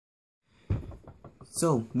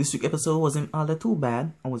So this week's episode wasn't all that too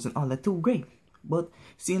bad and wasn't all that too great. But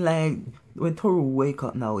seeing like when Toru wake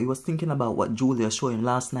up now, he was thinking about what Julia showed him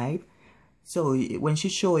last night. So when she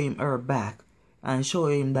showed him her back and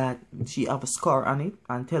showed him that she have a scar on it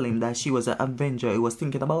and tell him that she was an Avenger, he was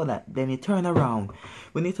thinking about that. Then he turned around.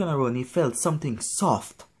 When he turned around, he felt something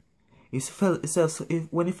soft.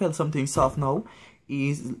 When he felt something soft now,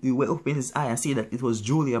 he opened his eye and see that it was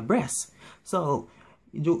Julia's breast. So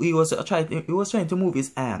he was trying to move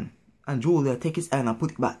his hand, and Julia take his hand and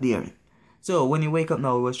put it back there. So when he wake up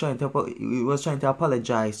now, he was trying to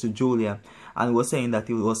apologize to Julia, and he was saying that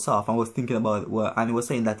it was soft, and was thinking about and he was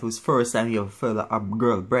saying that it was first time he ever felt a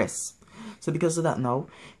girl breast. So because of that now,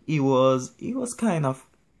 he was kind of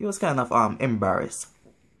embarrassed.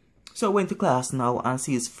 So he went to class now and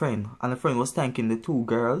see his friend, and the friend was thanking the two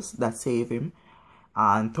girls that saved him.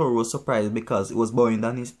 And Toru was surprised because it was blowing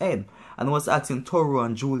down his head, and was asking Toru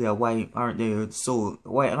and Julia why aren't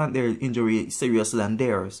their injury serious than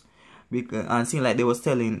theirs. And seemed like they was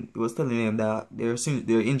telling them that their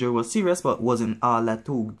injury was serious but wasn't all that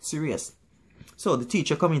too serious. So the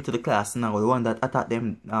teacher come into the class now, the one that attacked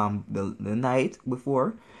them the night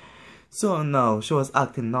before. So now she was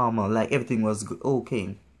acting normal, like everything was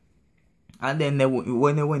okay. And then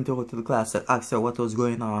when they went over to the class and asked her what was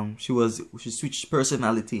going on, she switched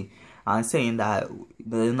personality and saying that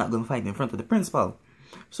they're not going to fight in front of the principal.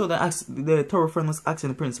 So the Toru friend was asking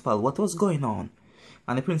the principal what was going on.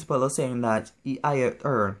 And the principal was saying that he hired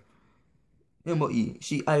her.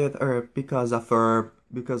 She hired her because of her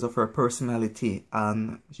personality,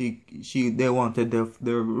 and they wanted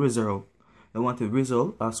the result. They wanted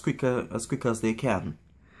result as quick as they can.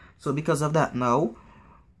 So because of that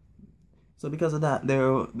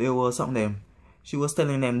there was something. She was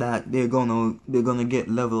telling them that they're gonna get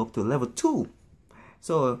level up to level 2.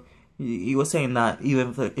 So he was saying that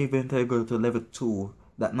even if they go to level 2,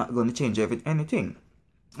 that's not gonna change anything.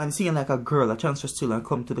 And seeing like a girl, a transfer student,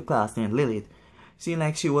 come to the class named Lilith, seeing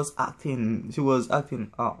like she was acting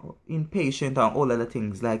impatient and all other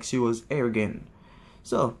things, like she was arrogant.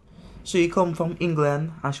 So she come from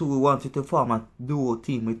England and she wanted to form a duo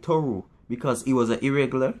team with Toru because he was an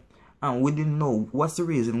irregular. And we didn't know what's the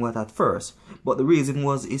reason was at first, but the reason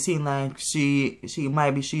was it seemed like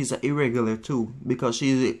she's an irregular too, because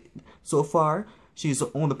so far she's the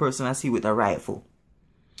only person I see with a rifle.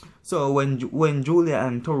 So when Julia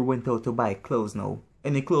and Toru went out to buy clothes now,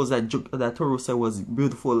 any clothes that Toru said was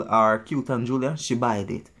beautiful or cute on Julia, she bought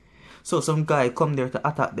it. So some guy come there to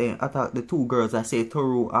attack the two girls that say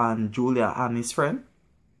Toru and Julia and his friend,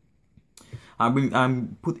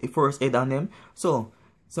 and put a first aid on them. So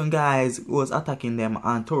some guys was attacking them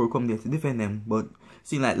and Toru come there to defend them, but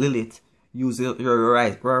seemed like Lilith used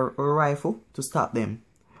her rifle to stop them.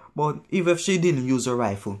 But even if she didn't use her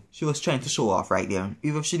rifle, she was trying to show off right there.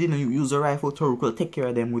 Even if she didn't use her rifle, Toru could take care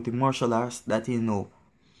of them with the martial arts that he know.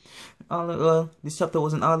 Well, this chapter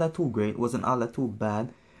wasn't all that too great, wasn't all that too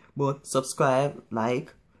bad. But subscribe,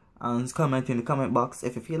 like, and comment in the comment box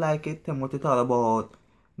if you feel like it. Tell me what you thought about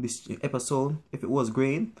this episode, if it was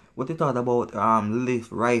great. What you thought about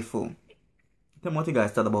Lilith rifle. Tell me what you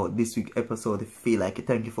guys thought about this week's episode if you feel like it.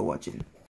 Thank you for watching.